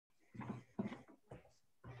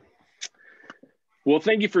Well,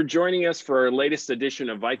 thank you for joining us for our latest edition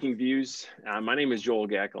of Viking Views. My name is Joel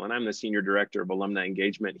Gackel, and I'm the Senior Director of Alumni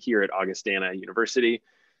Engagement here at Augustana University.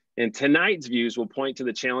 And tonight's views will point to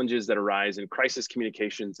the challenges that arise in crisis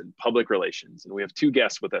communications and public relations. And we have two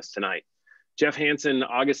guests with us tonight. Jeff Hanson,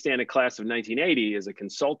 Augustana class of 1980, is a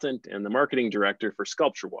consultant and the marketing director for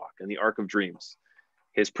Sculpture Walk and the Arc of Dreams.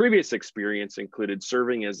 His previous experience included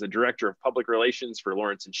serving as the Director of Public Relations for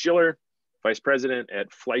Lawrence and Schiller, Vice President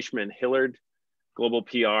at Fleischman Hillard, Global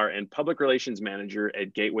PR, and Public Relations Manager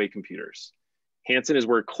at Gateway Computers. Hanson has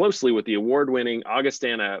worked closely with the award-winning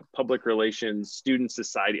Augustana Public Relations Student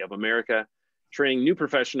Society of America, training new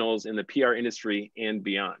professionals in the PR industry and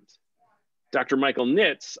beyond. Dr. Michael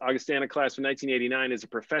Nitz, Augustana class of 1989, is a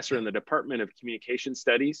professor in the Department of Communication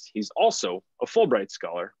Studies. He's also a Fulbright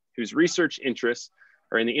Scholar whose research interests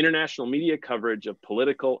are in the international media coverage of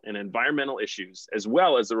political and environmental issues, as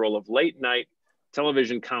well as the role of late-night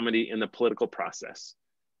television comedy in the political process.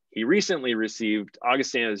 He recently received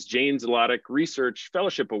Augustana's Jane Zlotic Research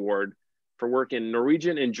Fellowship Award for work in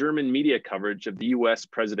Norwegian and German media coverage of the US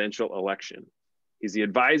presidential election. He's the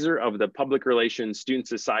advisor of the Public Relations Student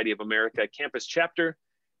Society of America campus chapter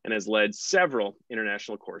and has led several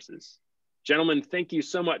international courses. Gentlemen, thank you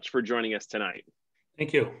so much for joining us tonight.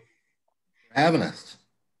 Thank you for having us.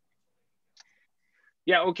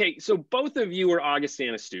 Yeah, okay, so both of you are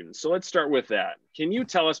Augustana students, so let's start with that. Can you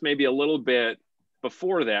tell us maybe a little bit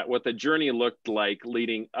before that, what the journey looked like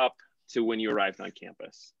leading up to when you arrived on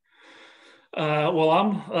campus? Well,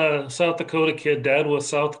 I'm a South Dakota kid. Dad was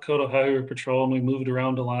South Dakota Highway Patrol, and we moved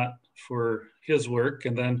around a lot for his work.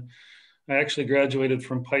 And then I actually graduated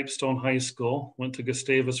from Pipestone High School, went to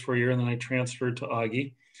Gustavus for a year, and then I transferred to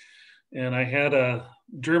Augie. And I had a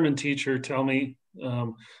German teacher tell me,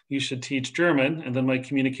 you should teach German. And then my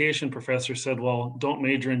communication professor said, well, don't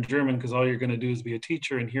major in German because all you're going to do is be a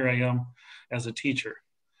teacher. And here I am as a teacher.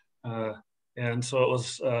 And so it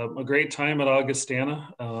was a great time at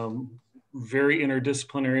Augustana, very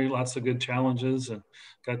interdisciplinary, lots of good challenges, and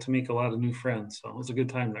got to make a lot of new friends. So it was a good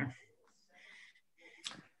time there.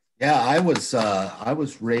 Yeah, I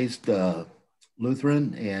was raised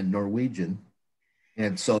Lutheran and Norwegian.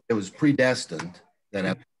 And so it was predestined that I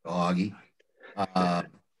went to Augie.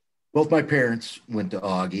 Both my parents went to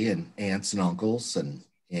Augie, and aunts and uncles, and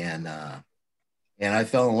I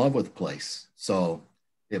fell in love with the place. So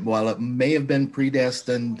while it may have been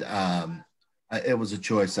predestined, it was a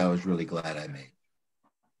choice I was really glad I made.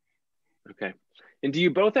 Okay. And do you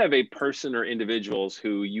both have a person or individuals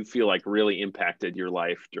who you feel like really impacted your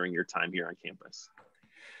life during your time here on campus?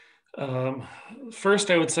 First,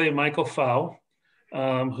 I would say Michael Pfau,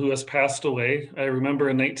 who has passed away. I remember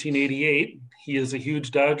in 1988, he is a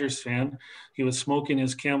huge Dodgers fan. He was smoking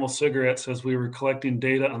his Camel cigarettes as we were collecting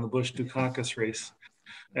data on the Bush-Dukakis race.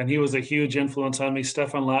 And he was a huge influence on me.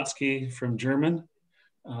 Stefan Lotsky from German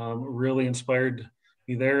really inspired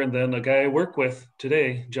me there. And then a guy I work with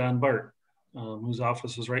today, John Bart, whose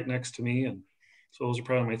office is right next to me. And so those are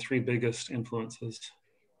probably my three biggest influences.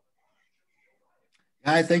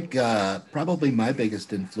 I think probably my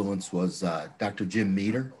biggest influence was Dr. Jim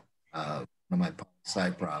Meter, one of my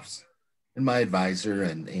sci profs, and my advisor,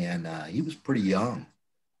 and he was pretty young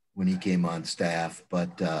when he came on staff,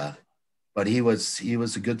 but he was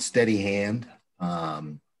a good steady hand,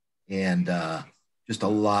 and just a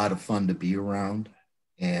lot of fun to be around,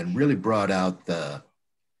 and really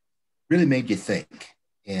really made you think,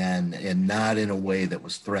 and not in a way that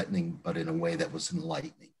was threatening, but in a way that was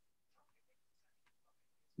enlightening.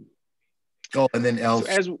 Oh, and then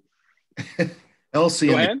Elsie.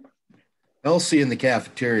 Elsie in the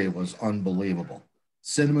cafeteria was unbelievable.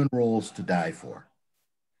 Cinnamon rolls to die for.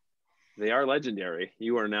 They are legendary.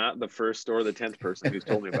 You are not the first or the 10th person who's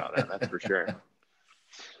told me about that. That's for sure.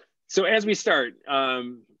 So as we start,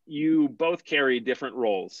 you both carry different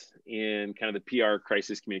roles in kind of the PR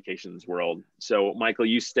crisis communications world. So Michael,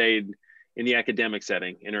 you stayed in the academic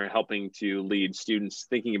setting and are helping to lead students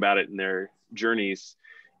thinking about it in their journeys.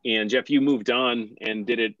 And Jeff, you moved on and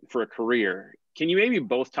did it for a career. Can you maybe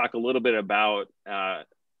both talk a little bit about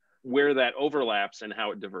where that overlaps and how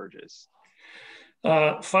it diverges?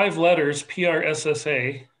 5 letters,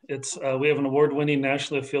 PRSSA. It's we have an award-winning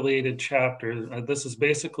nationally affiliated chapter. This is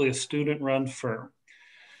basically a student-run firm.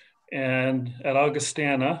 And at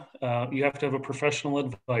Augustana, you have to have a professional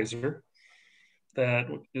advisor that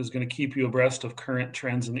is going to keep you abreast of current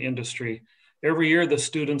trends in the industry. Every year, the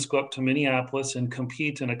students go up to Minneapolis and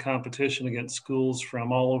compete in a competition against schools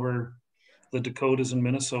from all over the Dakotas and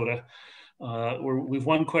Minnesota. We've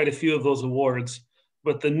won quite a few of those awards.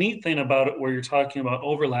 But the neat thing about it, where you're talking about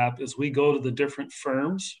overlap, is we go to the different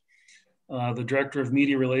firms The director of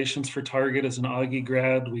media relations for Target is an Augie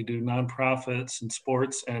grad. We do nonprofits and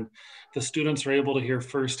sports, and the students are able to hear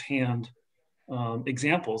firsthand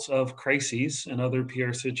examples of crises and other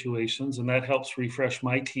PR situations, and that helps refresh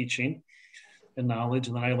my teaching and knowledge.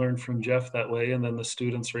 And then I learned from Jeff that way, and then the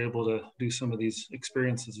students are able to do some of these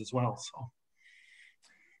experiences as well. So,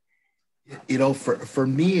 you know, for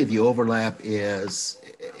me, the overlap is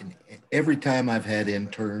every time I've had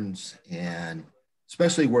interns, and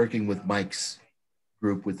especially working with Mike's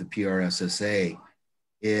group with the PRSSA,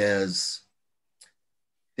 is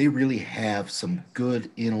they really have some good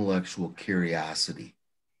intellectual curiosity.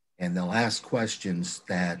 And they'll ask questions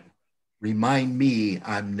that remind me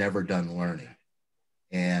I'm never done learning.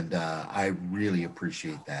 And I really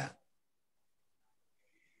appreciate that.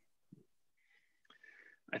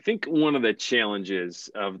 I think one of the challenges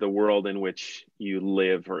of the world in which you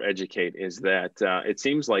live or educate is that it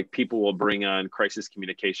seems like people will bring on crisis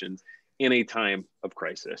communications in a time of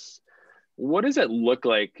crisis. What does it look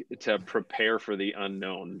like to prepare for the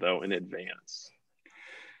unknown, though, in advance?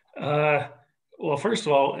 Well, first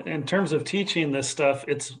of all, in terms of teaching this stuff,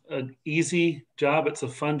 it's an easy job. It's a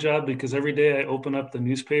fun job because every day I open up the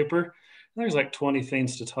newspaper and there's like 20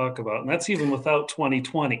 things to talk about. And that's even without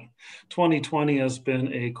 2020. 2020 has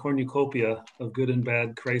been a cornucopia of good and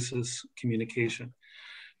bad crisis communication.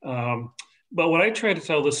 But what I try to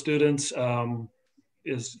tell the students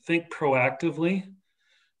is think proactively.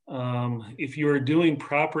 If you are doing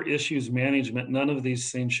proper issues management, none of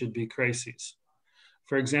these things should be crises.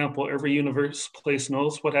 For example, every place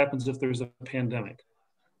knows what happens if there's a pandemic.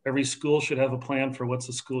 Every school should have a plan for what's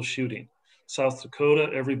a school shooting. South Dakota,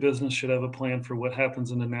 every business should have a plan for what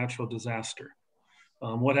happens in a natural disaster.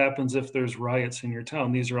 What happens if there's riots in your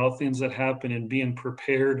town? These are all things that happen, and being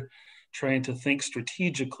prepared, trying to think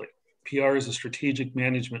strategically. PR is a strategic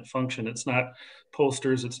management function. It's not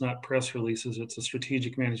posters, it's not press releases, it's a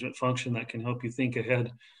strategic management function that can help you think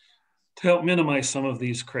ahead to help minimize some of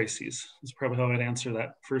these crises. That's probably how I'd answer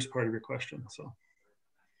that first part of your question. So,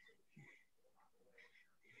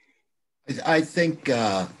 I think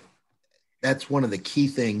that's one of the key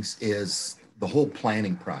things is the whole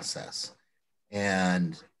planning process.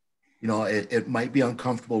 And, you know, it might be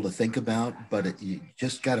uncomfortable to think about, but you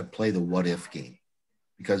just got to play the what if game.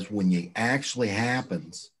 Because when it actually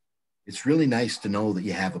happens, it's really nice to know that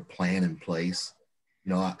you have a plan in place.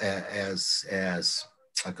 You know, as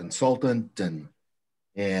a consultant and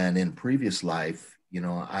in previous life, you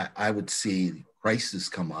know, I would see crisis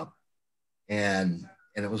come up, and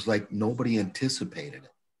it was like nobody anticipated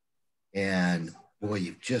it. And boy,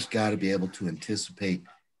 you've just got to be able to anticipate.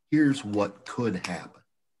 Here's what could happen,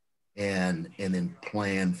 and then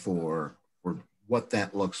plan for what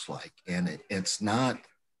that looks like. And it's not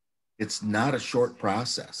a short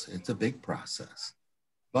process. It's a big process.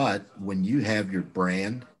 But when you have your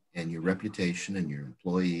brand and your reputation and your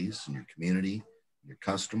employees and your community, and your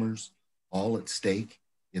customers, all at stake,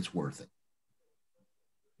 it's worth it.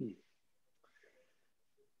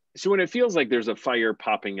 So when it feels like there's a fire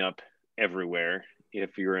popping up everywhere,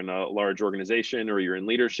 if you're in a large organization or you're in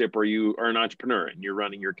leadership or you are an entrepreneur and you're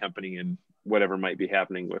running your company and whatever might be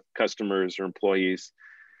happening with customers or employees,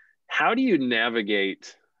 how do you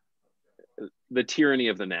navigate the tyranny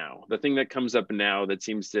of the now, the thing that comes up now that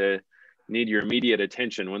seems to need your immediate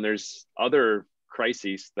attention when there's other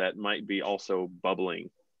crises that might be also bubbling?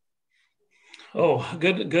 Oh,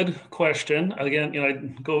 good question. Again, you know,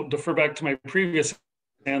 I defer back to my previous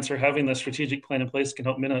answer. Having the strategic plan in place can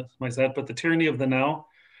help minimize that. But the tyranny of the now,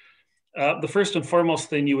 the first and foremost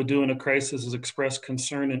thing you would do in a crisis is express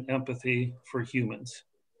concern and empathy for humans.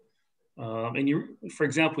 And you, for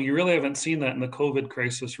example, you really haven't seen that in the COVID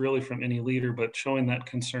crisis really from any leader, but showing that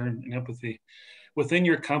concern and empathy. Within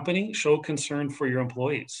your company, show concern for your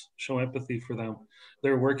employees, show empathy for them.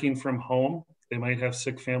 They're working from home. They might have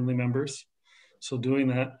sick family members. So doing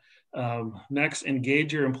that. Next,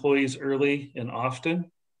 engage your employees early and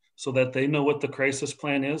often so that they know what the crisis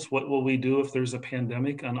plan is. What will we do if there's a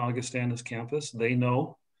pandemic on Augustana's campus? They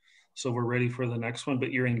know, so we're ready for the next one,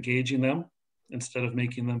 but you're engaging them instead of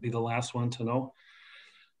making them be the last one to know.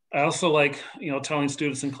 I also like, you know, telling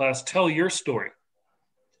students in class, tell your story.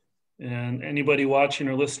 And anybody watching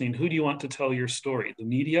or listening, who do you want to tell your story? The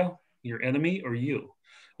media, your enemy, or you?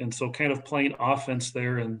 And so kind of playing offense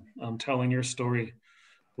there and telling your story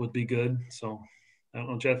would be good. So I don't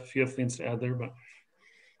know, Jeff, if you have things to add there, but.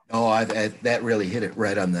 No, that really hit it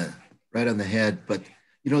right on the head. But,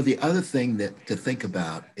 you know, the other thing that to think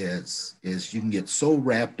about is you can get so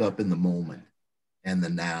wrapped up in the moment and the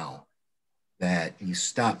now that you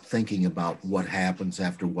stop thinking about what happens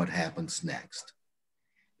after what happens next.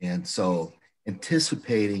 And so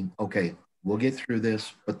anticipating, okay, we'll get through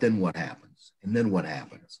this, but then what happens? And then what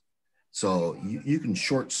happens? So you can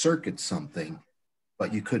short circuit something,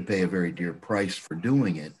 but you could pay a very dear price for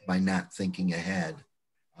doing it by not thinking ahead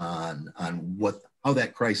on how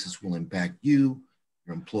that crisis will impact you,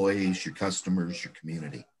 your employees, your customers, your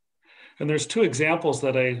community. And there's two examples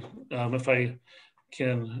that if I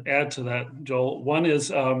can add to that, Joel. One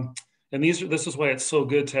is, and this is why it's so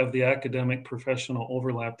good to have the academic professional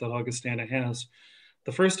overlap that Augustana has.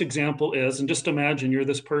 The first example is, and just imagine you're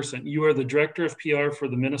this person, you are the director of PR for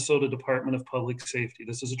the Minnesota Department of Public Safety.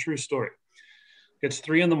 This is a true story. It's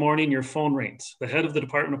 3 a.m, your phone rings. The head of the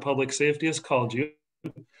Department of Public Safety has called you.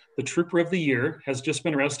 The Trooper of the Year has just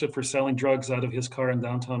been arrested for selling drugs out of his car in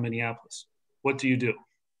downtown Minneapolis. What do you do?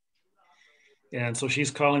 And so she's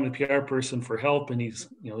calling the PR person for help, and he's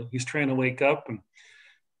trying to wake up, and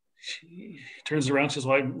she turns around and says,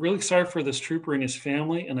 well, I'm really sorry for this trooper and his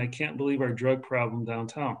family, and I can't believe our drug problem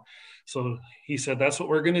downtown. So he said, that's what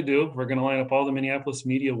we're going to do. We're going to line up all the Minneapolis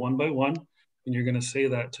media one by one, and you're going to say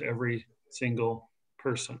that to every single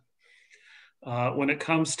person. When it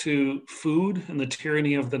comes to food and the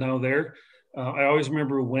tyranny of the now there, I always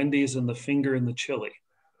remember Wendy's and the finger in the chili.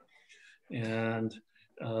 And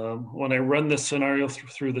when I run this scenario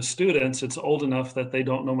through the students, it's old enough that they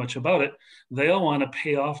don't know much about it. They all want to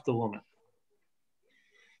pay off the woman.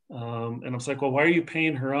 And I was like, well, why are you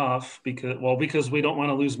paying her off? Because we don't want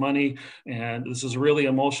to lose money. And this is a really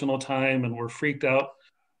emotional time and we're freaked out.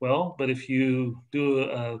 Well, but if you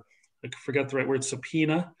do I forget the right word,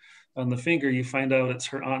 subpoena on the finger, you find out it's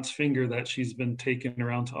her aunt's finger that she's been taking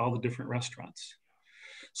around to all the different restaurants.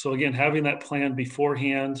 So again, having that plan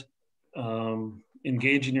beforehand,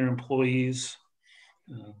 engaging your employees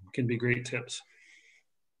can be great tips.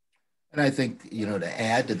 And I think, to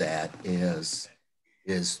add to that is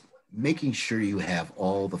making sure you have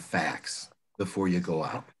all the facts before you go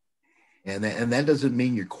out. And that doesn't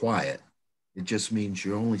mean you're quiet. It just means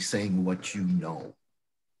you're only saying what you know.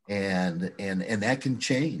 And that can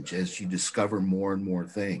change as you discover more and more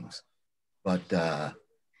things. But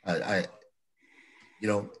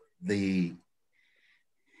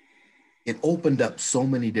it opened up so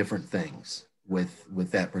many different things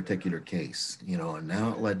with that particular case, and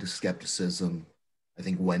now it led to skepticism. I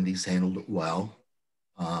think Wendy's handled it well.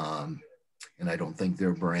 And I don't think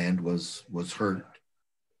their brand was hurt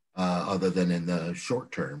other than in the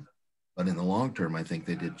short term, but in the long term, I think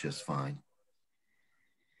they did just fine.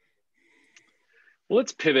 Well,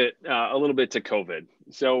 let's pivot a little bit to COVID.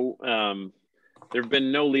 So there have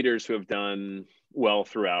been no leaders who have done well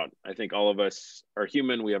throughout. I think all of us are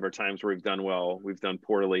human. We have our times where we've done well, we've done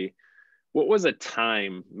poorly. What was a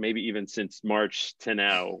time, maybe even since March to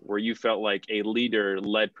now, where you felt like a leader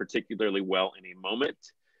led particularly well in a moment?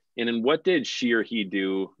 And then what did she or he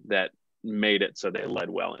do that made it so they led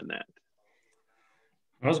well in that?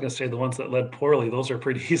 I was going to say the ones that led poorly, those are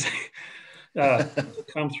pretty easy to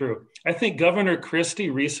come through. I think Governor Christie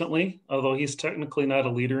recently, although he's technically not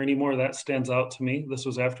a leader anymore, that stands out to me. This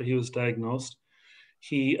was after he was diagnosed.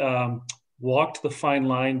 He walked the fine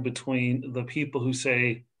line between the people who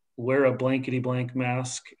say, wear a blankety blank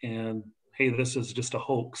mask and, hey, this is just a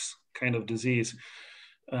hoax kind of disease.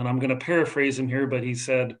 And I'm going to paraphrase him here, but he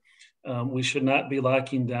said, we should not be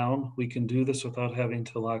locking down. We can do this without having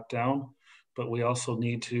to lock down, but we also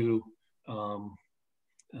need to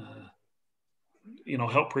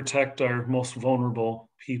help protect our most vulnerable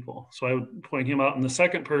people. So I would point him out. And the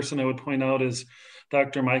second person I would point out is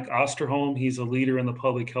Dr. Mike Osterholm. He's a leader in the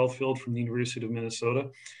public health field from the University of Minnesota.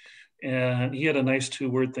 And he had a nice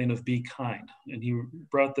 2-word thing of be kind. And he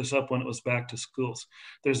brought this up when it was back to schools.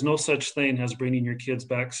 There's no such thing as bringing your kids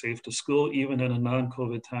back safe to school, even in a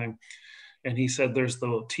non-COVID time. And he said there's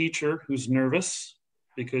the teacher who's nervous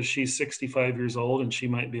because she's 65 years old and she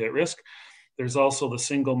might be at risk. There's also the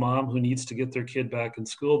single mom who needs to get their kid back in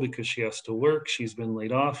school because she has to work. She's been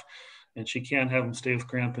laid off and she can't have them stay with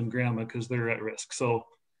grandpa and grandma because they're at risk. So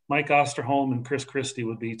Mike Osterholm and Chris Christie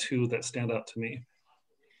would be two that stand out to me.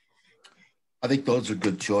 I think those are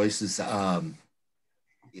good choices.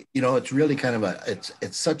 It's really kind of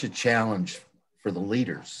it's such a challenge for the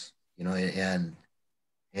leaders, and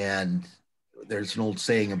there's an old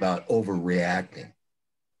saying about overreacting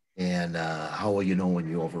and how will you know when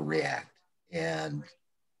you overreact and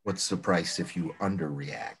what's the price if you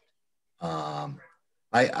underreact.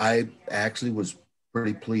 I actually was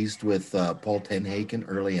pretty pleased with Paul Tenhaken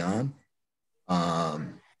early on.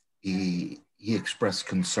 He expressed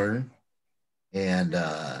concern and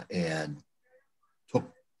took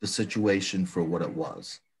the situation for what it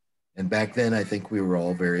was. And back then, I think we were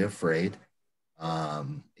all very afraid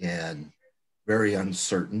and very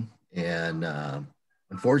uncertain And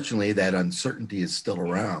unfortunately, that uncertainty is still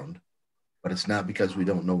around, but it's not because we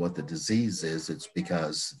don't know what the disease is. It's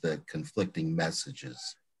because the conflicting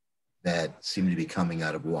messages that seem to be coming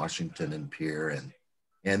out of Washington and Pierre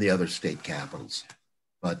and the other state capitals.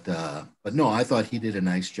 But no, I thought he did a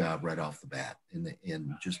nice job right off the bat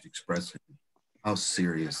in just expressing how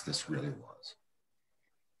serious this really was.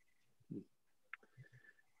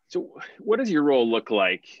 So what does your role look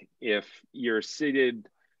like if you're seated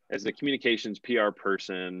as a communications PR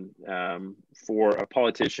person for a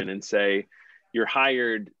politician and say you're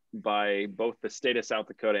hired by both the state of South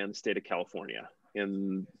Dakota and the state of California?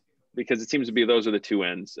 And because it seems to be those are the two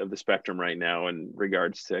ends of the spectrum right now in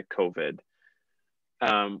regards to COVID.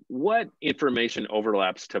 What information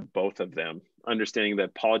overlaps to both of them? Understanding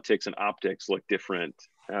that politics and optics look different,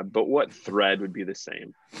 but what thread would be the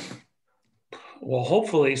same? Well,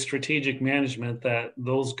 hopefully strategic management, that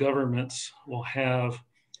those governments will have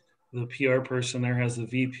the PR person there as the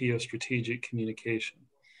VP of strategic communication,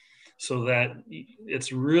 so that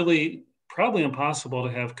it's really probably impossible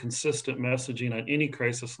to have consistent messaging on any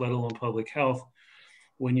crisis, let alone public health,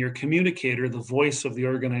 when your communicator, the voice of the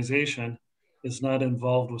organization, is not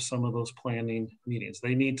involved with some of those planning meetings.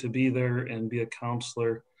 They need to be there and be a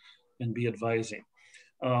counselor and be advising.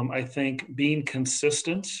 I think being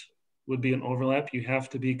consistent would be an overlap. You have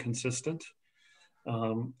to be consistent.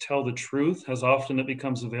 Tell the truth as often it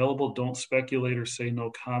becomes available. Don't speculate or say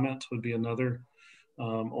no comment would be another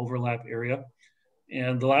overlap area.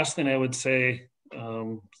 And the last thing I would say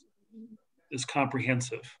is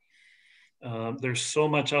comprehensive. There's so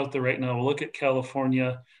much out there right now. We'll look at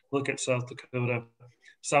California, look at South Dakota.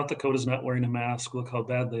 South Dakota's not wearing a mask. Look how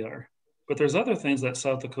bad they are. But there's other things that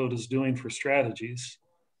South Dakota is doing for strategies.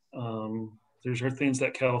 There's other things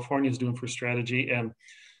that California is doing for strategy. And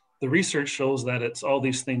the research shows that it's all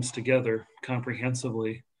these things together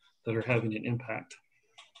comprehensively that are having an impact.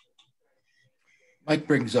 Mike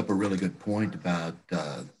brings up a really good point about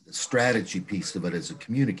the strategy piece of it as a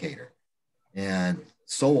communicator. And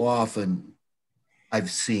so often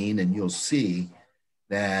I've seen, and you'll see,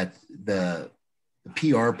 that the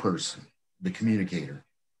PR person, the communicator,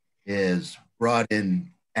 is brought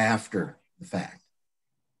in after the fact,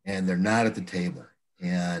 and they're not at the table.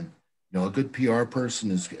 And a good PR person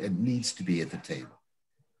needs to be at the table,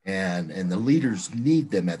 and the leaders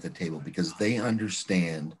need them at the table because they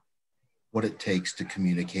understand what it takes to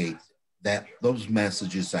communicate those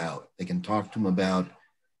messages out. They can talk to them about,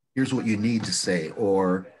 here's what you need to say,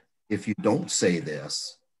 or if you don't say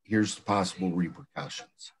this, here's the possible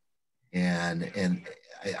repercussions. And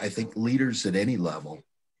I think leaders at any level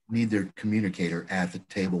need their communicator at the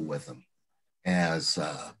table with them as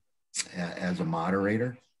a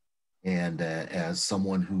moderator and as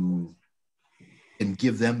someone who can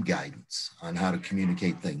give them guidance on how to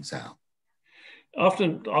communicate things out.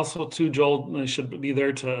 Often also too, Joel, they should be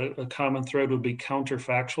there to a common thread would be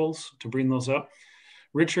counterfactuals to bring those up.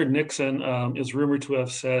 Richard Nixon is rumored to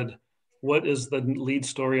have said, what is the lead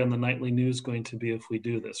story on the nightly news going to be if we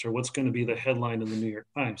do this? Or what's going to be the headline in the New York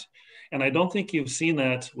Times? And I don't think you've seen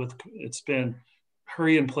that it's been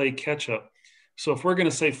hurry and play catch up. So if we're going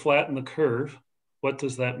to say flatten the curve, what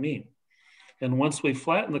does that mean? And once we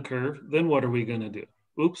flatten the curve, then what are we going to do?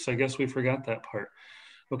 Oops, I guess we forgot that part.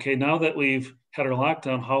 Okay, now that we've had our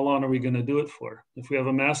lockdown, how long are we going to do it for? If we have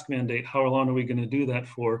a mask mandate, how long are we going to do that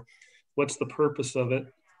for? What's the purpose of it?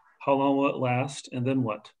 How long will it last? And then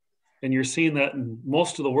what? And you're seeing that in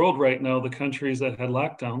most of the world right now, the countries that had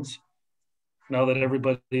lockdowns, now that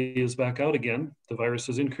everybody is back out again, the virus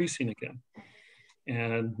is increasing again.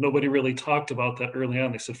 And nobody really talked about that early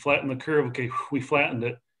on. They said, flatten the curve. Okay, we flattened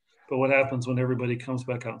it. But what happens when everybody comes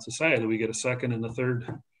back out in society? We get a second and a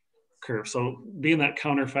third curve. So being that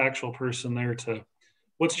counterfactual person there to,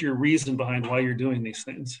 what's your reason behind why you're doing these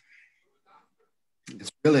things?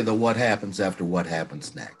 It's really the what happens after what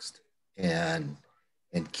happens next. And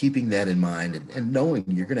keeping that in mind and knowing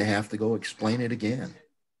you're going to have to go explain it again.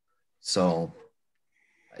 So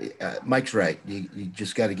Mike's right. You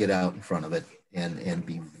just got to get out in front of it and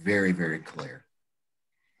be very, very clear.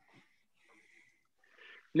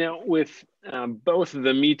 Now, with both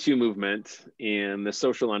the Me Too movement and the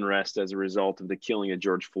social unrest as a result of the killing of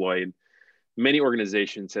George Floyd, many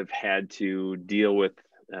organizations have had to deal with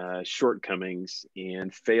shortcomings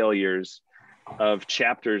and failures of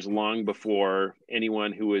chapters long before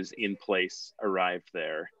anyone who was in place arrived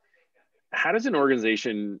there. How does an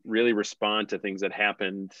organization really respond to things that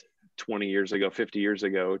happened 20 years ago, 50 years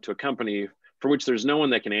ago, to a company for which there's no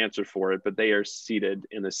one that can answer for it, but they are seated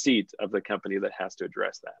in the seat of the company that has to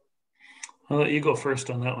address that? I'll let you go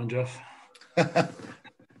first on that one, Jeff.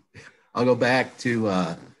 I'll go back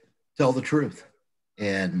to tell the truth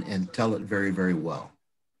and tell it very, very well.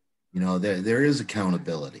 There is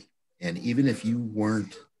accountability. And even if you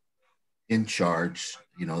weren't in charge,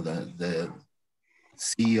 the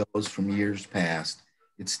CEOs from years past,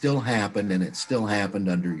 it still happened, and it still happened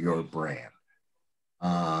under your brand.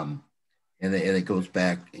 And it goes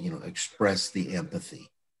back, express the empathy,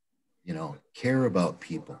 care about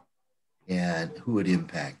people and who it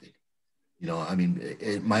impacted.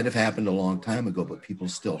 It might have happened a long time ago, but people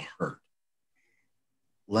still hurt.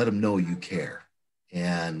 Let them know you care,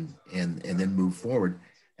 and then move forward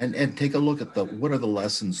and take a look at what are the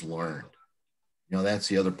lessons learned. That's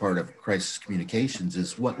the other part of crisis communications,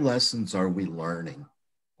 is what lessons are we learning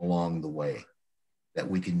along the way that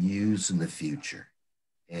we can use in the future.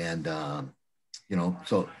 And,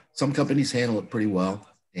 so some companies handle it pretty well,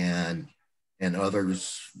 and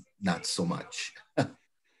others not so much.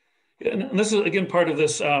 And this is, again, part of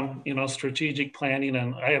this, strategic planning.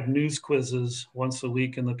 And I have news quizzes once a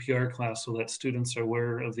week in the PR class so that students are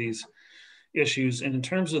aware of these issues. And in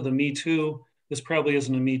terms of the Me Too, this probably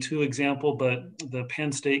isn't a Me Too example, but the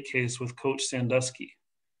Penn State case with Coach Sandusky,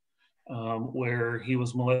 where he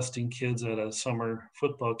was molesting kids at a summer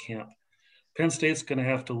football camp. Penn State's going to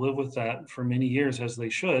have to live with that for many years, as they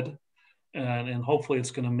should. And hopefully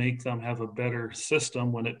it's going to make them have a better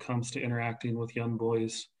system when it comes to interacting with young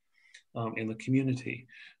boys in the community.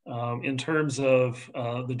 In terms of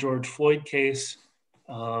the George Floyd case,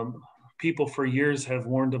 people for years have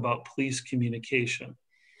warned about police communication.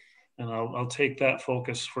 And I'll take that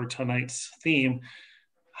focus for tonight's theme.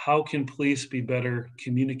 How can police be better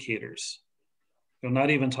communicators? I'm not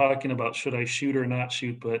even talking about should I shoot or not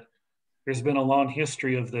shoot, but there's been a long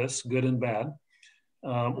history of this, good and bad.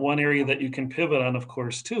 One area that you can pivot on, of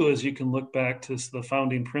course, too, is you can look back to the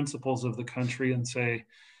founding principles of the country and say,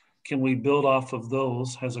 can we build off of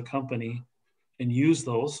those as a company and use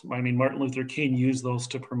those? I mean, Martin Luther King used those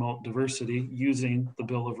to promote diversity, using the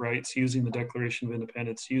Bill of Rights, using the Declaration of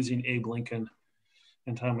Independence, using Abe Lincoln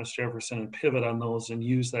and Thomas Jefferson, and pivot on those and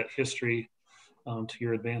use that history to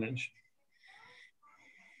your advantage.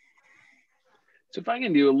 So if I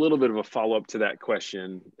can do a little bit of a follow-up to that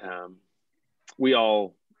question, we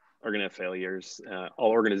all are going to have failures.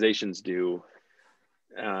 All organizations do.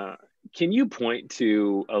 Can you point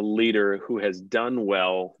to a leader who has done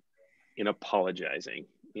well in apologizing?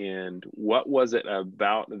 And what was it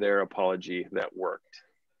about their apology that worked?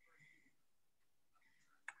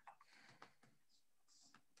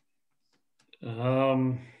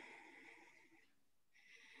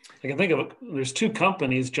 I can think of there's two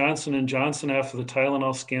companies, Johnson & Johnson after the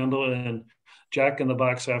Tylenol scandal and Jack in the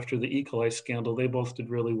Box after the E. coli scandal. They both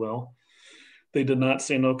did really well. They did not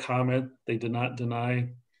say no comment. They did not deny.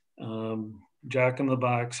 Jack in the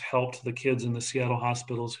Box helped the kids in the Seattle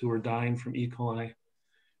hospitals who were dying from E. coli,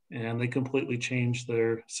 and they completely changed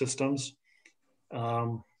their systems.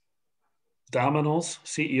 Domino's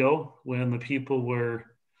CEO, when the people were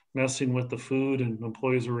messing with the food and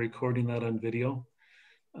employees were recording that on video.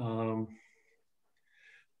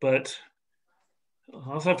 But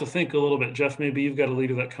I'll also have to think a little bit. Jeff, maybe you've got a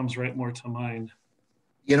leader that comes right more to mind.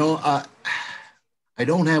 I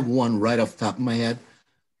don't have one right off the top of my head,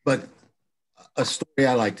 but a story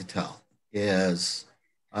I like to tell is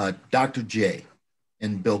Dr. J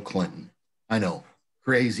and Bill Clinton. I know,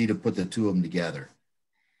 crazy to put the two of them together.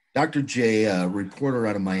 Dr. J, a reporter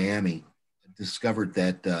out of Miami, discovered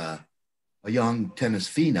that a young tennis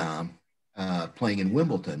phenom playing in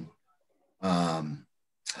Wimbledon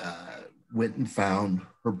went and found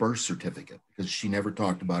her birth certificate because she never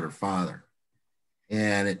talked about her father.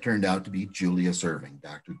 And it turned out to be Julius Erving,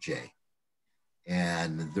 Dr. J.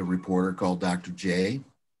 And the reporter called Dr. J,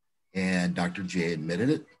 and Dr. J admitted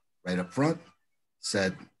it right up front,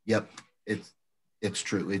 said, yep, it's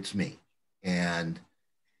true, it's me. And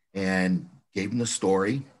gave him the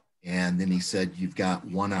story. And then he said, you've got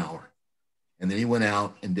 1 hour. And then he went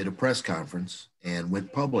out and did a press conference and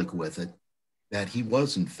went public with it, that he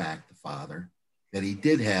was in fact the father, that he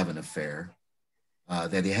did have an affair,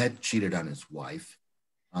 that he had cheated on his wife,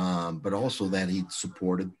 but also that he'd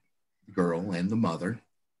supported the girl and the mother.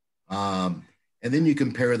 And then you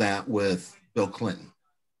compare that with Bill Clinton.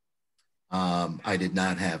 I did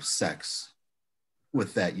not have sex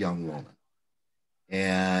with that young woman.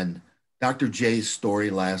 And Dr. J's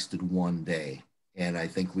story lasted 1 day. And I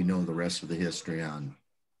think we know the rest of the history on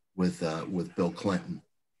with Bill Clinton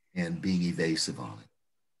and being evasive on it.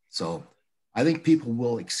 So I think people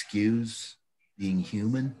will excuse being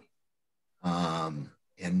human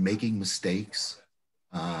and making mistakes,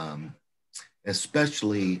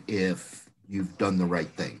 especially if you've done the right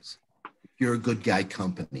things. If you're a good guy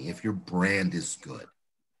company, if your brand is good,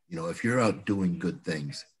 if you're out doing good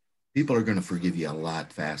things, people are going to forgive you a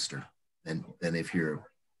lot faster than if you're a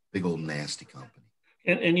big old nasty company.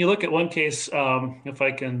 And you look at one case, if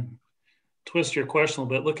I can twist your question a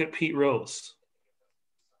little bit, look at Pete Rose,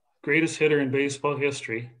 greatest hitter in baseball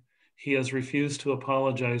history. He has refused to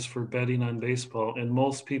apologize for betting on baseball. And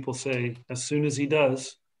most people say as soon as he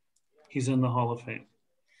does, he's in the Hall of Fame.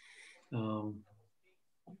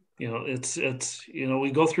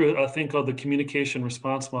 We go through a thing called the communication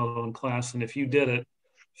response model in class. And if you did it,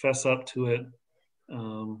 fess up to it,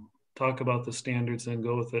 talk about the standards and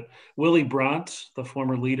go with it. Willy Brandt, the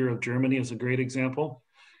former leader of Germany, is a great example.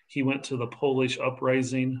 He went to the Polish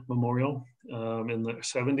Uprising Memorial in the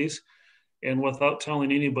 70s. And without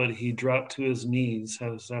telling anybody, he dropped to his knees,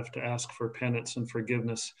 has to ask for penance and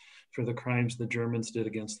forgiveness for the crimes the Germans did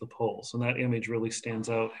against the Poles. And that image really stands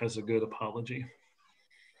out as a good apology.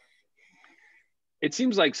 It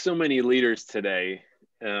seems like so many leaders today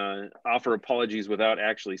offer apologies without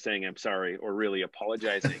actually saying I'm sorry or really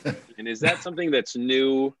apologizing. And is that something that's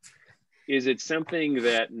new? Is it something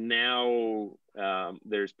that now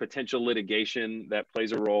there's potential litigation that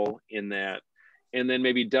plays a role in that? And then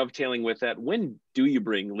maybe dovetailing with that, when do you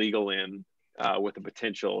bring legal in with a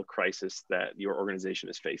potential crisis that your organization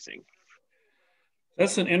is facing?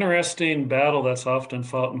 That's an interesting battle that's often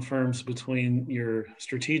fought in firms between your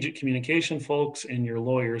strategic communication folks and your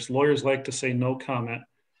lawyers. Lawyers like to say no comment,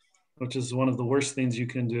 which is one of the worst things you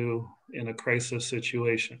can do in a crisis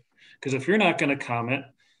situation. Because if you're not going to comment,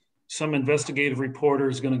 some investigative reporter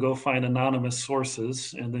is going to go find anonymous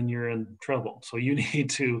sources, and then you're in trouble. So you need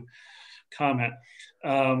to comment.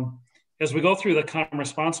 As we go through the common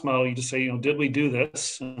response model, you just say, did we do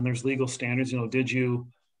this? And there's legal standards. Did you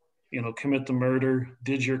commit the murder?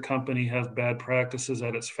 Did your company have bad practices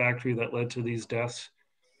at its factory that led to these deaths?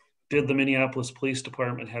 Did the Minneapolis Police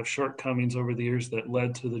Department have shortcomings over the years that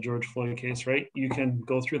led to the George Floyd case, right? You can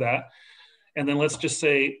go through that. And then let's just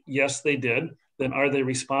say, yes, they did. Then are they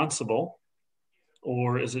responsible?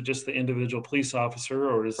 Or is it just the individual police officer,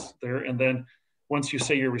 or is there? And then once you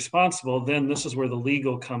say you're responsible, then this is where the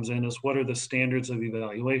legal comes in, is what are the standards of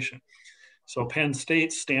evaluation? So Penn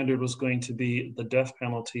State's standard was going to be the death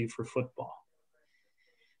penalty for football.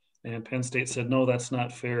 And Penn State said, no, that's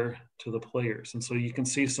not fair to the players. And so you can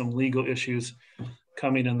see some legal issues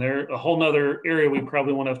coming in there. A whole nother area we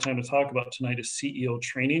probably won't have time to talk about tonight is CEO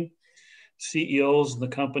training. CEOs in the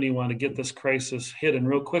company want to get this crisis hidden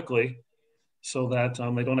real quickly so that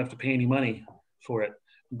they don't have to pay any money for it.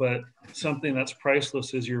 But something that's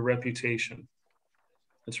priceless is your reputation.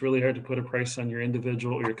 It's really hard to put a price on your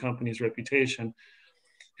individual or your company's reputation.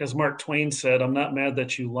 As Mark Twain said, I'm not mad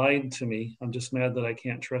that you lied to me. I'm just mad that I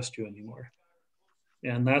can't trust you anymore.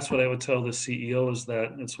 And that's what I would tell the CEO, is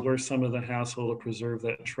that it's worth some of the hassle to preserve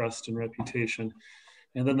that trust and reputation.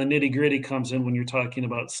 And then the nitty gritty comes in when you're talking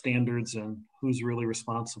about standards and who's really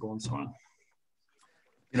responsible and so on.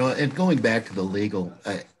 And going back to the legal,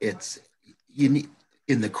 you need,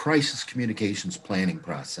 in the crisis communications planning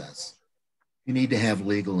process, you need to have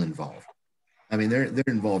legal involved. I mean, they're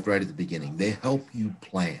involved right at the beginning. They help you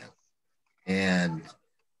plan. And,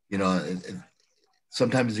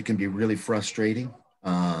 sometimes it can be really frustrating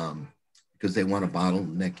because they want to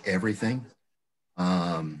bottleneck everything.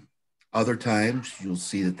 Other times you'll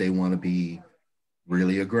see that they want to be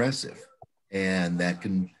really aggressive, and that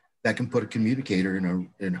can put a communicator in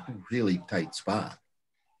a really tight spot.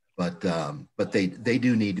 But they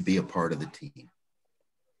do need to be a part of the team.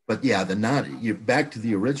 But yeah, you're back to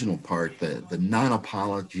the original part. The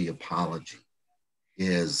non-apology apology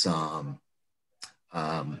is, I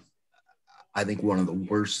think, one of the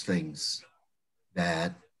worst things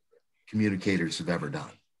that communicators have ever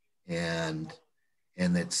done, and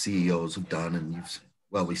that CEOs have done.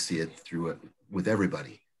 And we see it through it with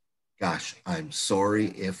everybody. Gosh, I'm sorry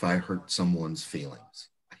if I hurt someone's feelings,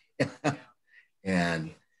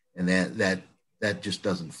 and that just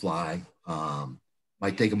doesn't fly.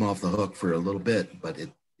 Might take them off the hook for a little bit, but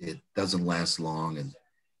it doesn't last long,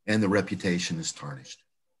 and the reputation is tarnished.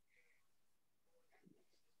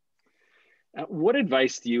 What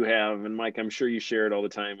advice do you have? And Mike, I'm sure you share it all the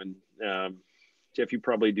time. And Jeff, you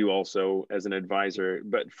probably do also as an advisor,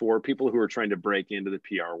 but for people who are trying to break into the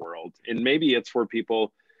PR world, and maybe it's for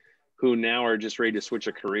people who now are just ready to switch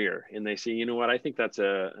a career and they say, you know what, I think that's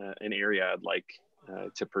an area I'd like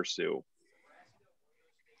to pursue.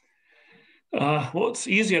 Well, it's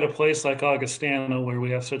easy at a place like Augustana, where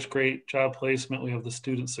we have such great job placement. We have the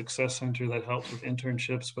Student Success Center that helps with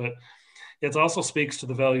internships, but it also speaks to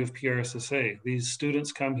the value of PRSSA. These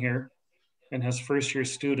students come here, and as first-year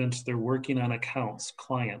students, they're working on accounts,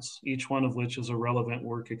 clients, each one of which is a relevant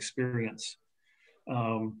work experience.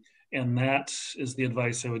 And that is the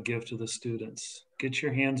advice I would give to the students. Get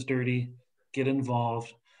your hands dirty, get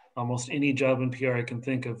involved. Almost any job in PR I can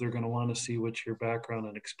think of, they're going to want to see what your background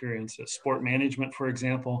and experience is. Sport management, for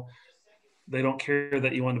example, they don't care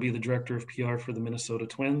that you want to be the director of PR for the Minnesota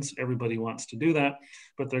Twins. Everybody wants to do that,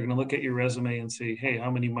 but they're going to look at your resume and say, hey,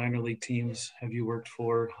 how many minor league teams have you worked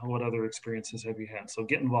for? What other experiences have you had? So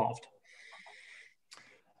get involved.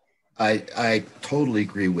 I totally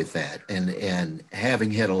agree with that. And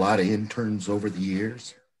having had a lot of interns over the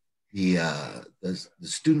years, the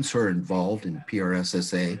students who are involved in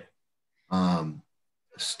PRSSA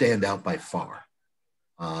stand out by far.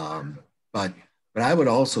 But I would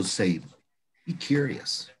also say, be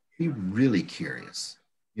curious, be really curious,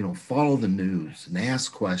 follow the news and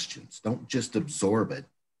ask questions. Don't just absorb it,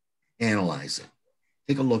 analyze it.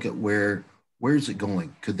 Take a look at where's it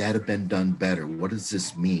going? Could that have been done better? What does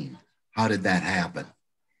this mean? How did that happen?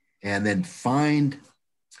 And then find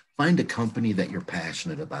a company that you're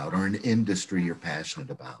passionate about or an industry you're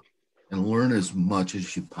passionate about and learn as much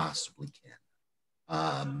as you possibly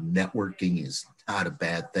can. Networking is not a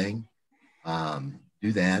bad thing.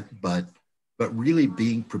 Do that, but really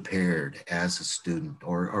being prepared as a student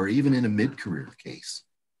or even in a mid-career case.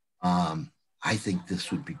 I think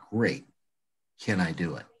this would be great. Can I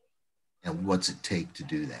do it? And what's it take to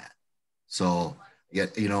do that? So,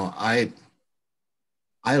 I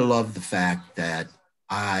love the fact that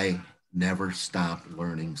I never stop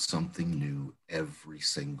learning something new every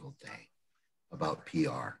single day about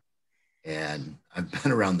PR. And I've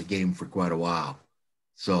been around the game for quite a while.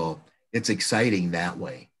 So it's exciting that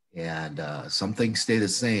way. And some things stay the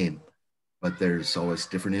same, but there's always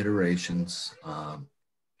different iterations,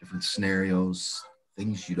 different scenarios,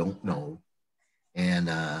 things you don't know. And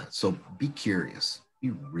so be curious,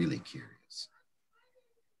 be really curious.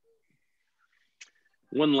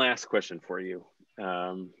 One last question for you.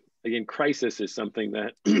 Again, crisis is something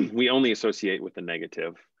that we only associate with the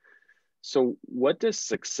negative. So what does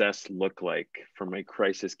success look like from a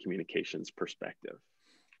crisis communications perspective?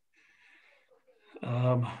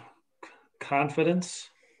 Confidence.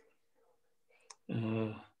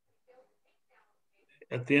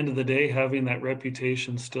 At the end of the day, having that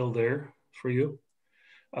reputation still there for you.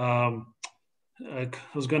 I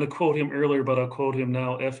was going to quote him earlier, but I'll quote him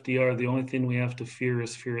now. FDR, the only thing we have to fear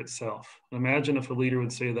is fear itself. Imagine if a leader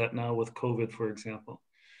would say that now with COVID, for example.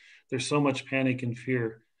 There's so much panic and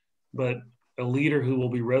fear, but a leader who will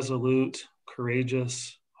be resolute,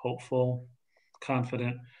 courageous, hopeful,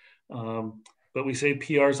 confident. But we say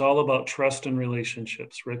PR is all about trust and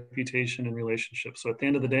relationships, reputation and relationships. So at the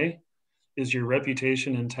end of the day, is your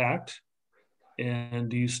reputation intact? And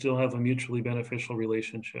do you still have a mutually beneficial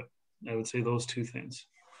relationship? I would say those two things.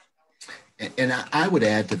 And I would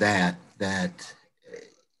add to that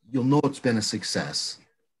you'll know it's been a success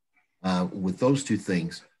with those two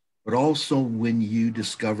things, but also when you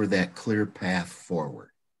discover that clear path forward.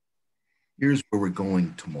 Here's where we're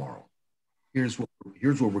going tomorrow. Here's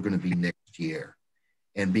where we're going to be next year,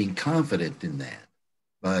 and being confident in that.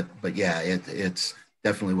 But yeah, it's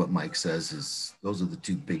definitely what Mike says is those are the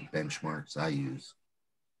two big benchmarks I use.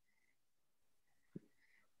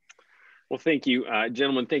 Well, thank you,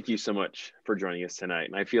 gentlemen. Thank you so much for joining us tonight.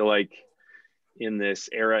 And I feel like in this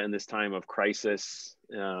era, in this time of crisis,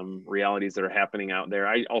 realities that are happening out there,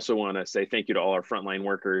 I also want to say thank you to all our frontline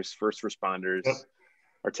workers, first responders, yep,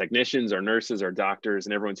 our technicians, our nurses, our doctors,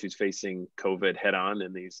 and everyone who's facing COVID head on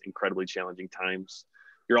in these incredibly challenging times.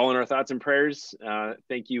 You're all in our thoughts and prayers.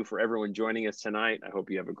 Thank you for everyone joining us tonight. I hope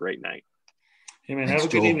you have a great night. Hey, man, have a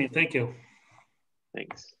good evening. Thank you.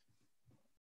 Thanks.